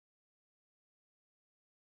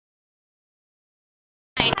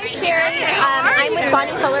Hi, Sherry. I'm with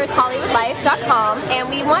Bonnie Fuller's HollywoodLife.com, and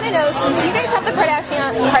we want to know, since you guys have the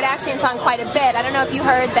Kardashians on quite a bit, I don't know if you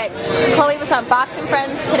heard that Khloe was on Fox and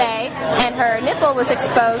Friends today, and her nipple was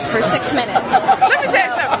exposed for 6 minutes. Let me tell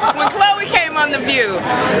you something. When Khloe came on The View,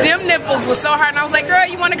 them nipples was so hard, and I was like, girl,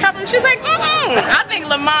 you want to cover them? She's like, I think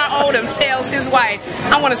Lamar Odom tells his wife,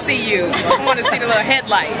 I want to see you. I want to see the little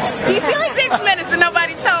headlights. Do you feel like 6 minutes and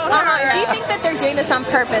nobody told her? Do you think that they're doing this on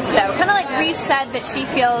purpose, though? Kind of like Reese said that she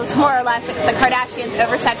feels more or less the Kardashians'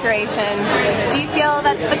 oversaturation. Do you feel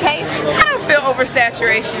that's the case? I don't feel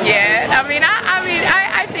oversaturation yet.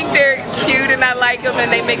 I think they're cute and I like them and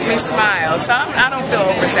they make me smile. So I don't feel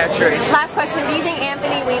oversaturation. Last question. Do you think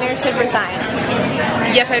Anthony Weiner should resign?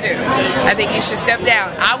 Yes, I do. I think he should step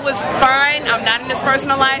down. I was fine. I'm not in his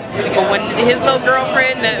personal life. But when his little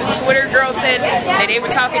girlfriend, the Twitter girl, said that they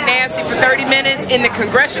were talking nasty for 30 minutes in the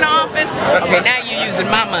congressional office, okay, now you're using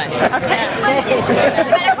my money. Okay.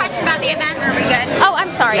 Got a question about the event. Are we good? Oh,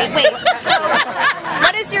 I'm sorry. Wait.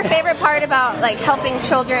 What is your favorite part about helping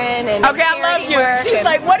children and I love you. She's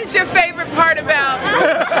like, what is your favorite part about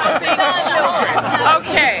helping children?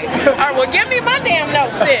 Okay. All right, well, give me my damn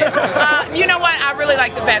notes then. You know what? I really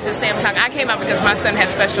like the fact that Samsung, I came up because my son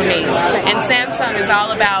has special needs. And Samsung is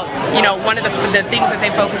all about, one of the things that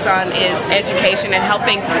they focus on is education and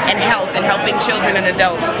helping and health and helping children and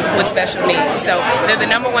adults with special needs. So they're the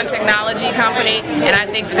 #1 technology company, and I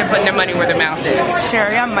think that they're putting their money where their mouth is.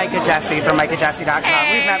 Sherry, I'm Micah Jesse from MicahJesse.com.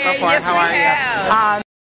 We've met before. Yes, How are you?